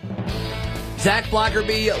Zach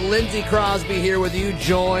Blackerby, Lindsey Crosby here with you,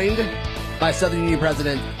 joined by Southern Union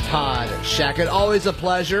President Todd Shackett. Always a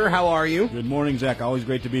pleasure. How are you? Good morning, Zach. Always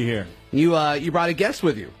great to be here. You brought a guest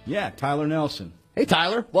with you. Yeah, Tyler Nelson. Hey,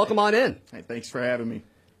 Tyler. Welcome on in. Hey, thanks for having me.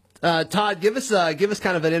 Todd, give us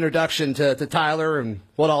kind of an introduction to Tyler and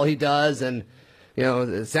what all he does, and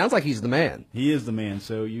it sounds like he's the man. He is the man.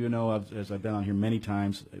 So as I've been on here many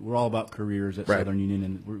times, we're all about careers at Southern Union,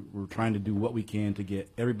 and we're trying to do what we can to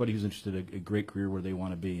get everybody who's interested a great career where they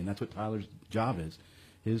want to be, and that's what Tyler's job is.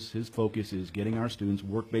 His focus is getting our students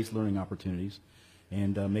work-based learning opportunities,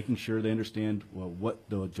 and making sure they understand what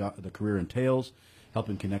the career entails,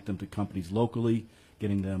 helping connect them to companies locally,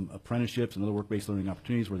 getting them apprenticeships and other work-based learning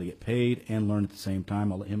opportunities where they get paid and learn at the same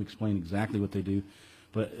time. I'll let him explain exactly what they do.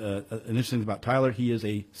 But an interesting thing about Tyler, he is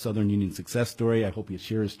a Southern Union success story. I hope he'll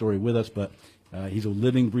share his story with us, but he's a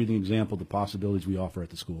living, breathing example of the possibilities we offer at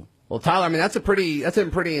the school. Well, Tyler, I mean, that's a pretty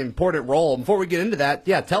important role. Before we get into that,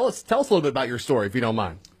 tell us a little bit about your story, if you don't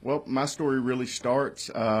mind. Well, my story really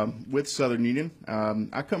starts with Southern Union.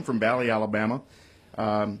 I come from Valley, Alabama,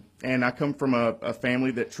 and I come from a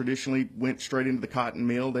family that traditionally went straight into the cotton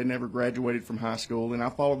mill. They never graduated from high school, and I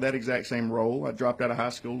followed that exact same role. I dropped out of high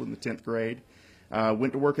school in the 10th grade,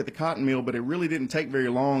 went to work at the cotton mill, but it really didn't take very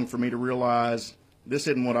long for me to realize this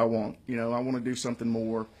isn't what I want. I want to do something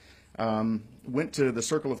more. Went to the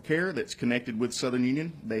Circle of Care that's connected with Southern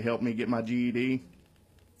Union. They helped me get my GED.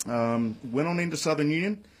 Went on into Southern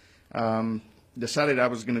Union. Decided I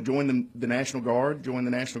was going to join the National Guard. Joined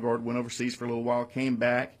the National Guard, went overseas for a little while, came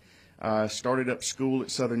back, started up school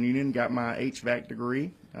at Southern Union, got my HVAC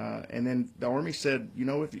degree, and then the Army said,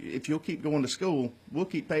 if you'll keep going to school, we'll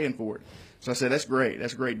keep paying for it. So I said, that's great.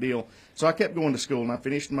 That's a great deal. So I kept going to school, and I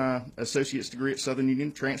finished my associate's degree at Southern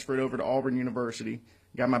Union, transferred over to Auburn University,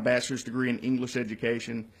 got my bachelor's degree in English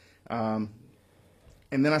education. And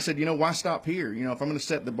then I said, why stop here? If I'm going to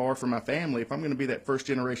set the bar for my family, if I'm going to be that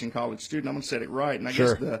first-generation college student, I'm going to set it right. And I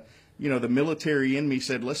guess the military in me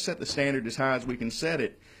said, let's set the standard as high as we can set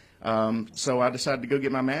it. So I decided to go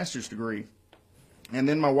get my master's degree. And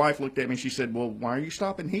then my wife looked at me and she said, well, why are you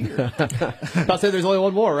stopping here? I'll say there's only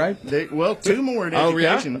one more, right? Two more in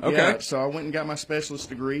education. Oh, yeah? Okay. Yeah, so I went and got my specialist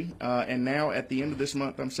degree. And now at the end of this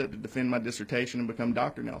month, I'm set to defend my dissertation and become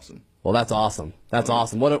Dr. Nelson. Well, that's awesome. That's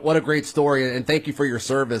awesome. What a great story, and thank you for your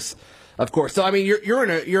service, of course. So, I mean, you're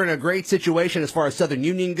in a great situation as far as Southern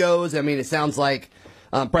Union goes. I mean, it sounds like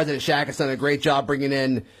President Shackett's done a great job bringing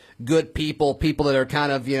in good people that are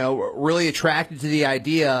kind of really attracted to the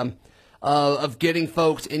idea of getting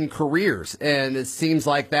folks in careers, and it seems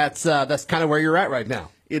like that's kind of where you're at right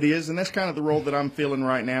now. It is, and that's kind of the role that I'm feeling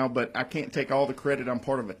right now, but I can't take all the credit. I'm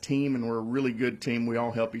part of a team, and we're a really good team. We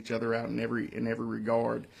all help each other out in every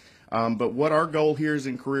regard. But what our goal here is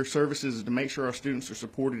in career services is to make sure our students are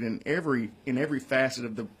supported in every facet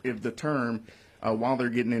of the term while they're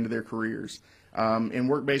getting into their careers. In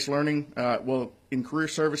work-based learning, in career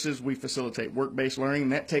services, we facilitate work-based learning,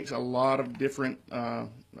 and that takes a lot of different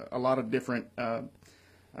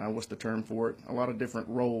what's the term for it? A lot of different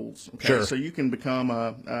roles. Okay? Sure. So you can become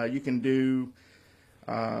you can do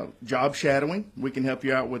job shadowing. We can help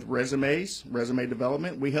you out with resume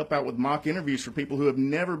development. We help out with mock interviews for people who have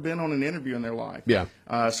never been on an interview in their life. Yeah.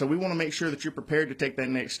 So we want to make sure that you're prepared to take that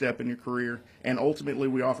next step in your career. And ultimately,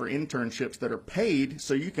 we offer internships that are paid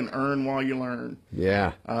so you can earn while you learn.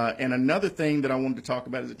 Yeah. And another thing that I wanted to talk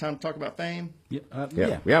about, is it time to talk about FAME?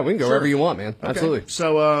 Yeah, we can go wherever you want, man. Okay. Absolutely.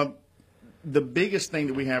 So the biggest thing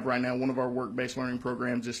that we have right now, one of our work-based learning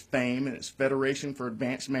programs is FAME, and it's Federation for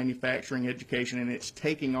Advanced Manufacturing Education, and it's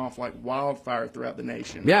taking off like wildfire throughout the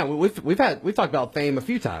nation. Yeah, we've talked about FAME a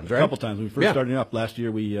few times, right? A couple times. When we first started up last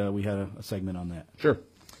year, we had a segment on that. Sure.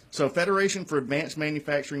 So Federation for Advanced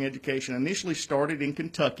Manufacturing Education initially started in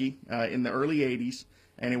Kentucky in the early 80s,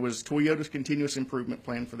 and it was Toyota's continuous improvement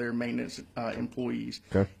plan for their maintenance employees.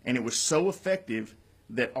 Okay. And it was so effective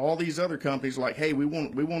that all these other companies were like, hey, we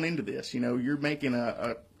want into this. You're making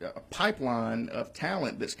a pipeline of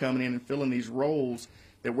talent that's coming in and filling these roles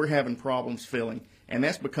that we're having problems filling. And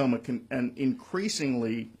that's become an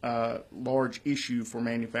increasingly large issue for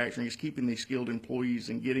manufacturing, is keeping these skilled employees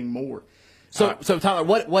and getting more. So Tyler,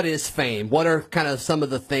 what is FAME? What are kind of some of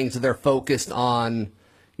the things that they're focused on,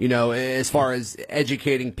 as far as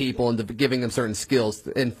educating people and giving them certain skills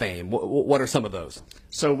in FAME? What are some of those?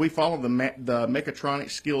 So we follow the mechatronic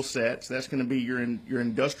skill sets. That's going to be your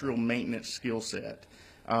industrial maintenance skill set.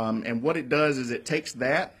 And what it does is it takes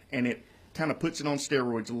that and it kind of puts it on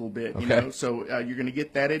steroids a little bit. Okay. So you're going to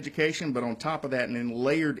get that education, but on top of that, and then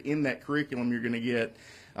layered in that curriculum, you're going to get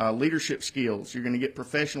leadership skills. You're going to get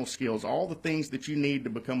professional skills, all the things that you need to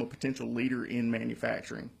become a potential leader in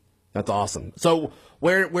manufacturing. That's awesome. So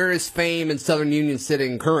where is FAME and Southern Union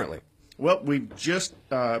sitting currently? Well, we've just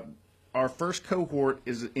our first cohort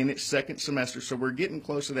is in its second semester, so we're getting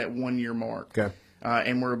close to that 1 year mark. Okay.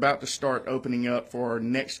 And we're about to start opening up for our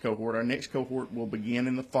next cohort. Our next cohort will begin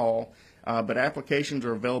in the fall, but applications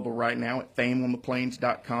are available right now at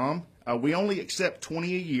fameontheplains.com. We only accept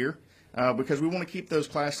 20 a year because we want to keep those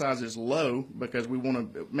class sizes low because we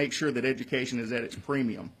want to make sure that education is at its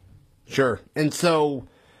premium. Sure. And so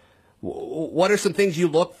what are some things you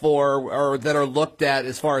look for or that are looked at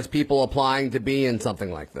as far as people applying to be in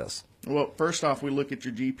something like this? Well, first off, we look at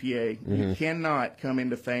your GPA. You cannot come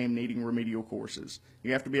into FAME needing remedial courses.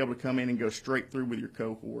 You have to be able to come in and go straight through with your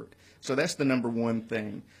cohort. So that's the number one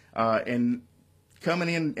thing. And coming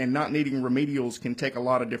in and not needing remedials can take a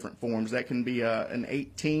lot of different forms. That can be an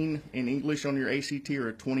 18 in English on your ACT or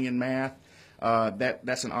a 20 in math.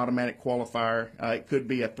 That's an automatic qualifier. It could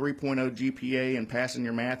be a 3.0 GPA and passing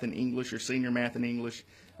your math and English or senior math and English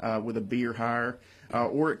with a B or higher.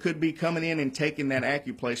 Or it could be coming in and taking that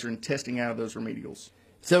AccuPlacer and testing out of those remedials.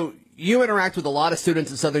 So you interact with a lot of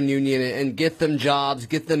students at Southern Union and get them jobs,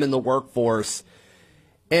 get them in the workforce.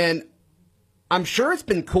 And I'm sure it's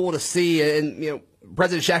been cool to see, and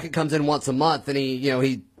President Shackett comes in once a month and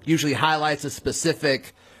he usually highlights a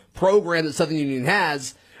specific program that Southern Union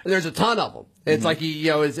has, and there's a ton of them. It's like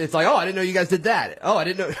it's like, oh, I didn't know you guys did that. Oh, I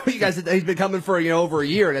didn't know you guys did that. He's been coming for over a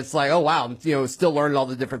year, and it's like, oh wow, still learning all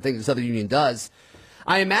the different things that Southern Union does.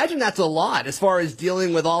 I imagine that's a lot as far as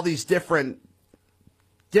dealing with all these different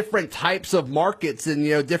types of markets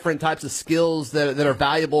and different types of skills that are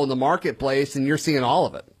valuable in the marketplace, and you're seeing all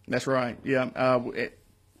of it. That's right. Yeah,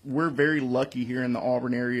 we're very lucky here in the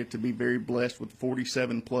Auburn area to be very blessed with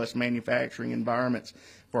 47 plus manufacturing environments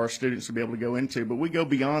for our students to be able to go into. But we go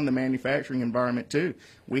beyond the manufacturing environment too.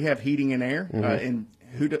 We have heating and air, and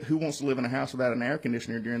who wants to live in a house without an air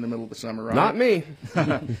conditioner during the middle of the summer, right? Not me.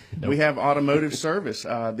 We have automotive service.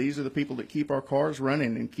 These are the people that keep our cars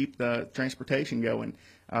running and keep the transportation going.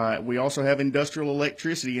 We also have industrial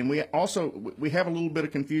electricity, and we have a little bit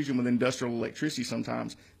of confusion with industrial electricity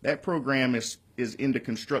sometimes. That program is into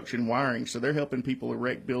construction wiring, so they're helping people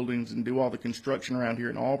erect buildings and do all the construction around here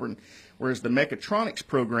in Auburn, whereas the mechatronics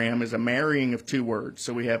program is a marrying of two words.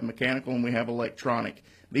 So we have mechanical and we have electronic.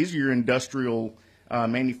 These are your industrial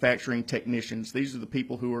manufacturing technicians. These are the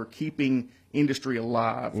people who are keeping industry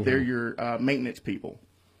alive. They're your maintenance people.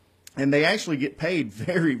 And they actually get paid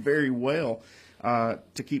very, very well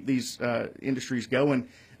to keep these industries going.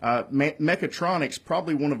 Mechatronics,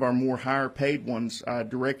 probably one of our more higher paid ones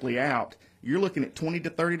directly out. You're looking at $20 to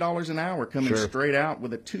 $30 an hour coming straight out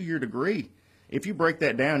with a 2-year degree. If you break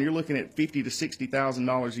that down, you're looking at $50,000 to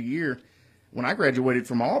 $60,000 a year. When I graduated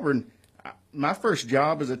from Auburn, my first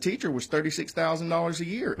job as a teacher was $36,000 a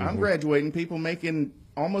year. I'm graduating people making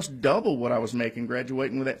almost double what I was making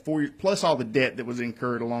graduating with that 4 years, plus all the debt that was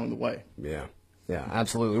incurred along the way. Yeah,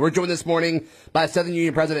 absolutely. We're joined this morning by Southern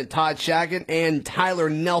Union President Todd Shackett and Tyler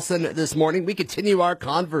Nelson this morning. We continue our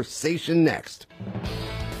conversation next.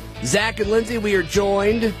 Zach and Lindsay, we are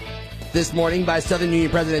joined this morning by Southern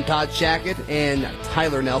Union President Todd Shackett and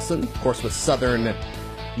Tyler Nelson, of course, with Southern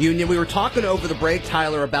Union. We were talking over the break,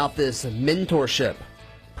 Tyler, about this mentorship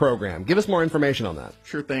program. Give us more information on that.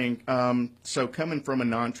 Sure thing. So coming from a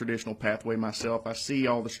non-traditional pathway myself, I see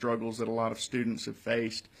all the struggles that a lot of students have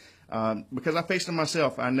faced. Because I faced them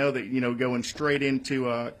myself. I know that, going straight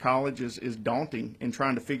into college is daunting, and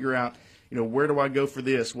trying to figure out, where do I go for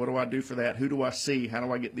this? What do I do for that? Who do I see? How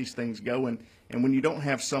do I get these things going? And when you don't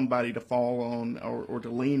have somebody to fall on or to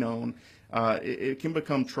lean on, it can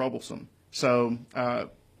become troublesome. So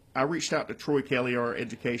I reached out to Troy Kelly, our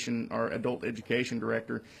adult education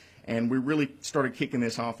director, and we really started kicking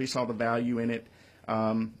this off. He saw the value in it.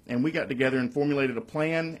 And we got together and formulated a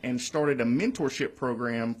plan and started a mentorship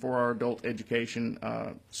program for our adult education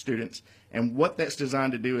students. And what that's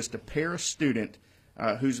designed to do is to pair a student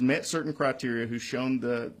who's met certain criteria, who's shown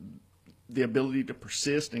the ability to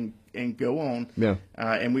persist and go on,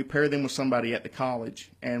 and we pair them with somebody at the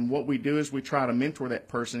college. And what we do is we try to mentor that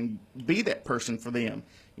person, be that person for them.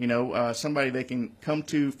 Somebody they can come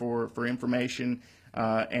to for information.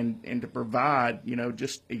 And to provide,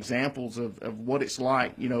 just examples of what it's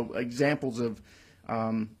like, examples of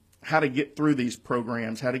how to get through these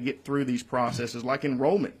programs, how to get through these processes, like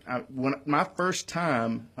enrollment. When my first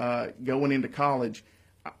time going into college,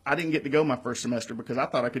 I didn't get to go my first semester because I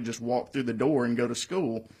thought I could just walk through the door and go to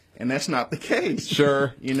school, and that's not the case.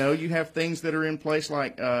 Sure. You have things that are in place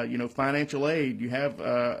like, financial aid, you have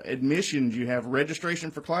admissions, you have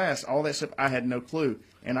registration for class, all that stuff. I had no clue.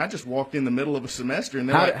 And I just walked in the middle of a semester.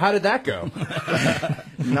 And how did that go?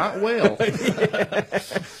 Not well.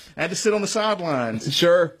 had to sit on the sidelines.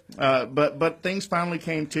 Sure. But things finally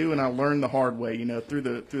came to, and I learned the hard way, through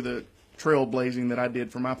the trailblazing that I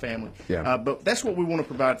did for my family. Yeah. But that's what we want to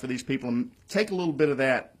provide for these people, and take a little bit of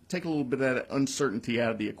that uncertainty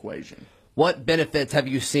out of the equation. What benefits have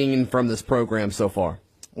you seen from this program so far?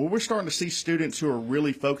 Well, we're starting to see students who are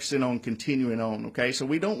really focusing on continuing on, okay? So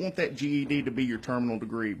we don't want that GED to be your terminal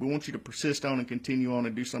degree. We want you to persist on and continue on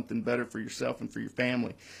and do something better for yourself and for your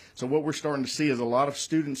family. So what we're starting to see is a lot of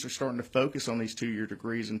students are starting to focus on these two-year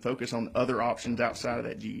degrees and focus on other options outside of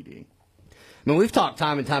that GED. I mean, we've talked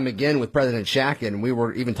time and time again with President Shackin. We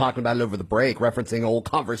were even talking about it over the break, referencing old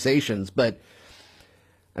conversations, but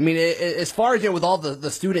I mean, as far as, with all the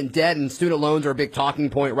student debt, and student loans are a big talking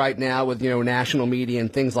point right now with, national media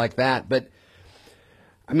and things like that. But,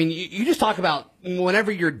 I mean, you just talk about whenever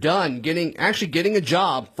you're done getting a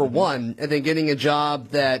job, for one, and then getting a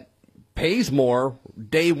job that pays more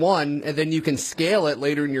day one, and then you can scale it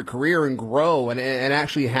later in your career and grow and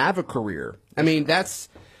actually have a career. I mean, that's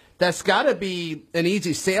got to be an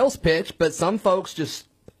easy sales pitch, but some folks just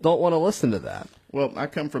don't want to listen to that. Well, I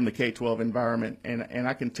come from the K-12 environment, and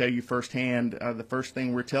I can tell you firsthand, the first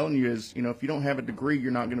thing we're telling you is, if you don't have a degree,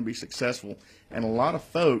 you're not going to be successful. And a lot of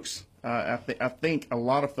folks, I think a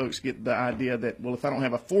lot of folks get the idea that, well, if I don't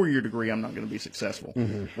have a 4-year degree, I'm not going to be successful.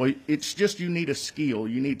 Mm-hmm. Well, it's just you need a skill.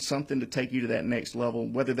 You need something to take you to that next level,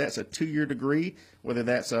 whether that's a 2-year degree, whether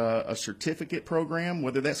that's a certificate program,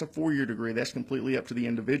 whether that's a 4-year degree. That's completely up to the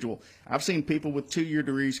individual. I've seen people with 2-year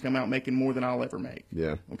degrees come out making more than I'll ever make.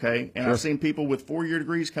 Yeah. Okay? And I've seen people with 4-year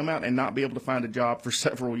degrees come out and not be able to find a job for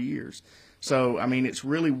several years. So, I mean, it's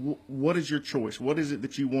really what is your choice? What is it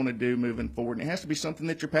that you want to do moving forward? And it has to be something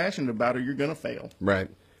that you're passionate about, or you're going to fail. Right.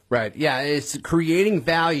 Yeah, it's creating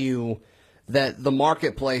value that the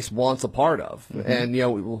marketplace wants a part of. Mm-hmm.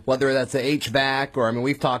 And, whether that's a HVAC or,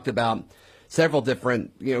 we've talked about several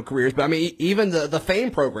different, careers. But, even the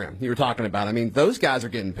FAME program you were talking about, those guys are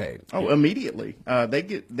getting paid. Oh, immediately.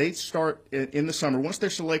 They start in the summer. Once they're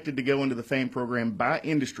selected to go into the FAME program by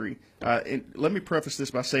industry, and let me preface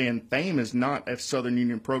this by saying FAME is not a Southern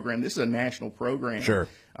Union program. This is a national program. Sure.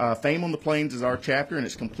 FAME on the Plains is our chapter, and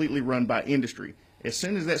it's completely run by industry. As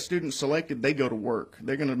soon as that student's selected, they go to work.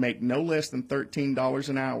 They're going to make no less than $13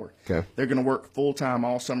 an hour. Okay. They're going to work full-time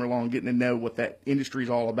all summer long, getting to know what that industry is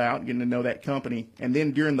all about, getting to know that company. And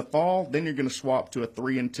then during the fall, then you're going to swap to a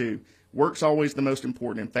 3 and 2. Work's always the most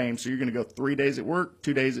important in FAME, so you're going to go 3 days at work,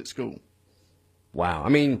 2 days at school. Wow.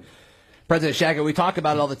 President Shackin, we talk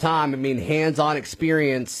about it all the time. Hands-on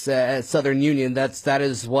experience at Southern Union, that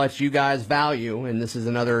is what you guys value, and this is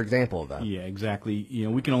another example of that. Yeah, exactly.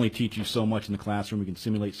 We can only teach you so much in the classroom. We can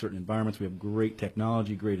simulate certain environments. We have great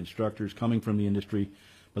technology, great instructors coming from the industry,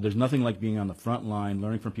 but there's nothing like being on the front line,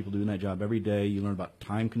 learning from people doing that job every day. You learn about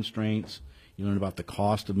time constraints. You learn about the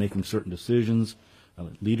cost of making certain decisions,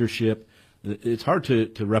 leadership. It's hard to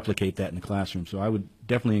replicate that in the classroom, so I would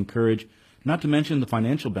definitely encourage. Not to mention the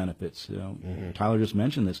financial benefits. Tyler just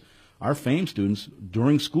mentioned this. Our FAME students,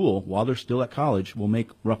 during school, while they're still at college, will make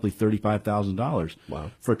roughly $35,000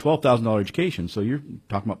 for a $12,000 education. So you're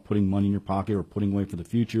talking about putting money in your pocket or putting away for the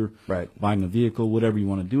future, buying a vehicle, whatever you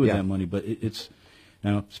want to do with that money. But it's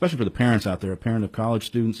now, especially for the parents out there, a parent of college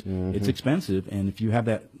students, it's expensive. And if you have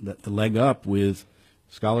the leg up with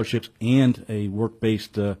scholarships and a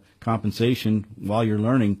work-based compensation while you're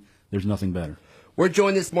learning, there's nothing better. We're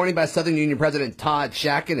joined this morning by Southern Union President Todd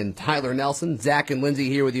Shackin and Tyler Nelson. Zach and Lindsay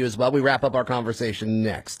here with you as well. We wrap up our conversation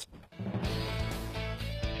next.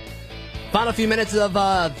 Final few minutes of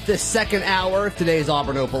this second hour of today's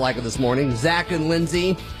Auburn Opelika this morning. Zach and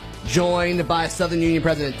Lindsay joined by Southern Union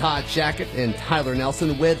President Todd Shackin and Tyler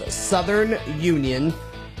Nelson with Southern Union.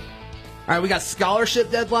 All right, we got scholarship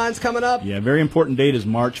deadlines coming up. Yeah, very important date is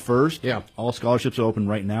March 1st. Yeah. All scholarships are open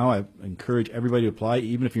right now. I encourage everybody to apply.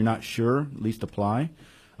 Even if you're not sure, at least apply.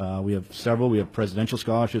 We have several. We have presidential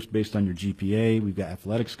scholarships based on your GPA. We've got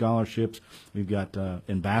athletic scholarships. We've got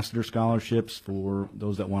ambassador scholarships for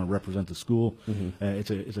those that want to represent the school. Mm-hmm.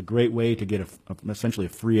 It's a great way to get essentially a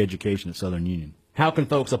free education at Southern Union. How can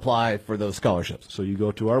folks apply for those scholarships? So you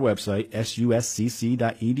go to our website,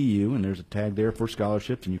 suscc.edu, and there's a tag there for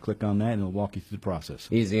scholarships, and you click on that, and it'll walk you through the process.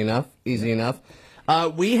 Easy enough.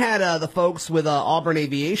 We had the folks with Auburn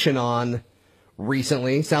Aviation on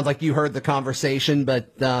recently. Sounds like you heard the conversation,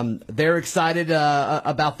 but they're excited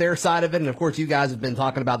about their side of it. And, of course, you guys have been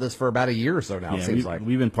talking about this for about a year or so now, it seems like.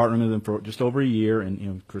 We've been partnering with them for just over a year,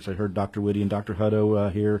 and of course I heard Dr. Whitty and Dr.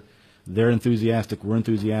 Hutto here. They're enthusiastic. We're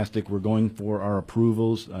enthusiastic. We're going for our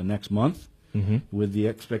approvals next month with the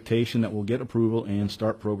expectation that we'll get approval and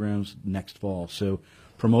start programs next fall. So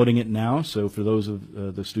promoting it now. So for those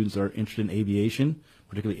of the students that are interested in aviation,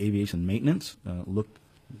 particularly aviation maintenance,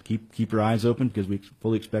 keep your eyes open because we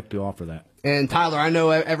fully expect to offer that. And Tyler, I know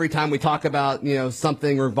every time we talk about,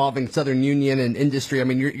 something revolving Southern Union and industry, I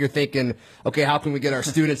mean, you're thinking, okay, how can we get our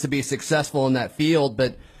students to be successful in that field?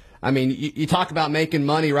 But I mean, you talk about making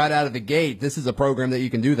money right out of the gate. This is a program that you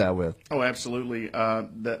can do that with. Oh, absolutely.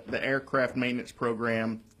 The aircraft maintenance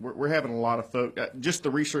program, we're having a lot of folks. Just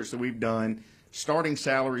the research that we've done, starting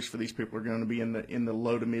salaries for these people are going to be in the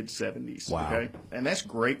low to mid 70s. Wow. Okay, and that's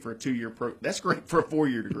great for a 2-year That's great for a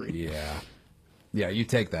 4-year degree. Yeah, you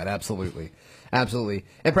take that. Absolutely. And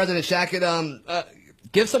President Shackett,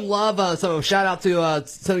 give some love, some shout out to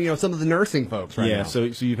some of the nursing folks right now. Yeah,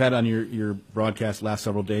 so you've had on your broadcast last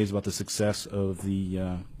several days about the success of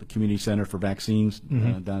the community center for vaccines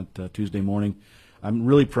down Tuesday morning. I'm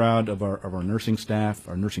really proud of our nursing staff,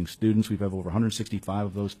 our nursing students. We've had over 165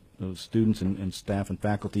 of those students and staff and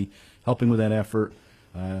faculty helping with that effort.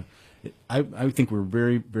 I think we're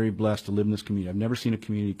very, very blessed to live in this community. I've never seen a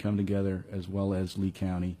community come together as well as Lee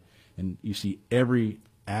County, and you see every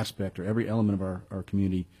aspect or every element of our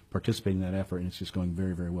community participating in that effort, and it's just going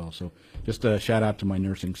very, very well. So just a shout out to my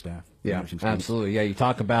nursing staff. Yeah, absolutely. Yeah, you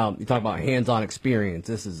talk about hands-on experience.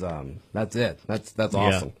 This is that's it. That's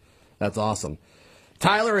awesome. Yeah. That's awesome.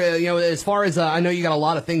 Tyler, as far as I know, you got a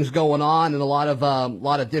lot of things going on in a lot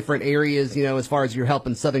of different areas. As far as you're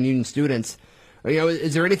helping Southern Union students.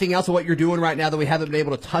 Is there anything else of what you're doing right now that we haven't been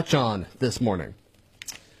able to touch on this morning?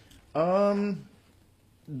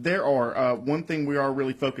 There are. One thing we are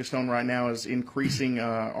really focused on right now is increasing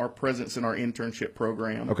our presence in our internship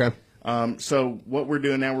program. Okay. So what we're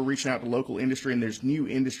doing now, we're reaching out to local industry, and there's new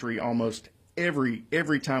industry almost every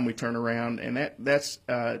time we turn around, and that's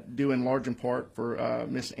due in large in part for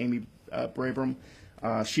Miss Amy Brabram.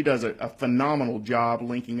 She does a phenomenal job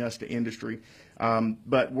linking us to industry.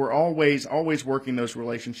 But we're always working those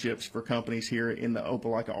relationships for companies here in the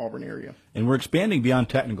Opelika-Auburn area. And we're expanding beyond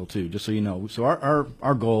technical, too, just so you know. So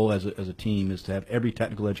our goal as a team is to have every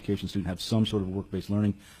technical education student have some sort of work-based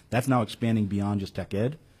learning. That's now expanding beyond just tech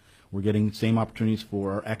ed. We're getting the same opportunities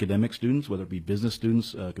for our academic students, whether it be business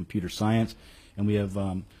students, computer science. And we have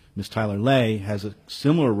Ms. Tyler Lay has a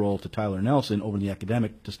similar role to Tyler Nelson over in the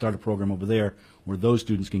academic to start a program over there where those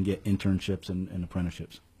students can get internships and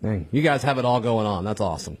apprenticeships. Dang, you guys have it all going on. That's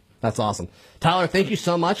awesome. Tyler, thank you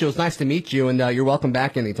so much. It was nice to meet you, and you're welcome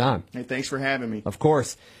back anytime. Hey, thanks for having me. Of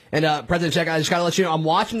course. And President Shackett, I just got to let you know, I'm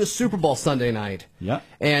watching the Super Bowl Sunday night. Yeah.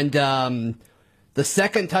 And the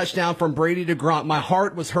second touchdown from Brady to Gronk, my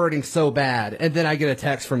heart was hurting so bad. And then I get a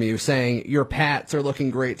text from you saying, your Pats are looking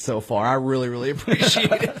great so far. I really, really appreciate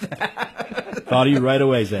that. Thought of you right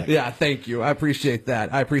away, Zach. Yeah, thank you. I appreciate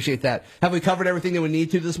that. Have we covered everything that we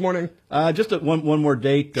need to this morning? Just one more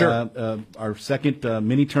date. Sure. Our second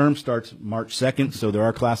mini term starts March 2nd, so there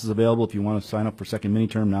are classes available. If you want to sign up for second mini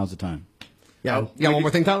term, now's the time. Yeah. You got one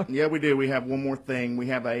more thing, Tyler? Yeah, we do. We have one more thing. We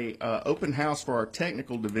have a open house for our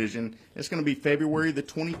technical division. It's going to be February the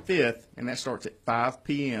 25th, and that starts at 5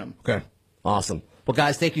 p.m. Okay. Awesome. Well,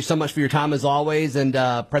 guys, thank you so much for your time as always. And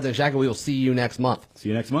President Shackett, we will see you next month. See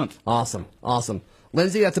you next month. Awesome.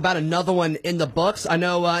 Lindsay, that's about another one in the books. I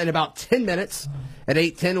know in about 10 minutes at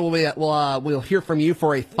 8:10 we'll hear from you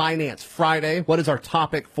for a Finance Friday. What is our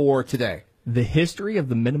topic for today? The history of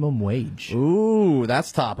the minimum wage. Ooh,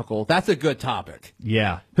 that's topical. That's a good topic.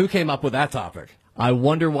 Yeah. Who came up with that topic? I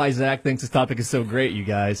wonder why Zach thinks this topic is so great, you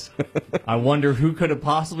guys. I wonder who could have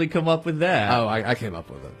possibly come up with that. Oh, I came up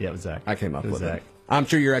with it. Yeah, it was Zach. I came up with Zach. it. I'm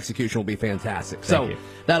sure your execution will be fantastic. Thank you.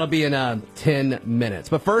 That'll be in 10 minutes.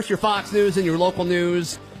 But first, your Fox News and your local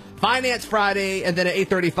news. Finance Friday, and then at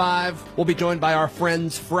 8:35, we'll be joined by our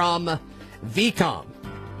friends from VCOM.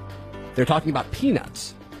 They're talking about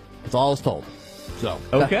peanuts. That's all I was told. So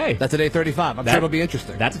okay. That's at 8:35. I'm sure it'll be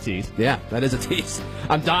interesting. That's a tease. Yeah, that is a tease.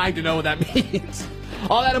 I'm dying to know what that means.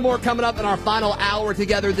 All that and more coming up in our final hour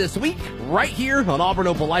together this week, right here on Auburn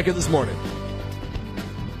Opelika This Morning.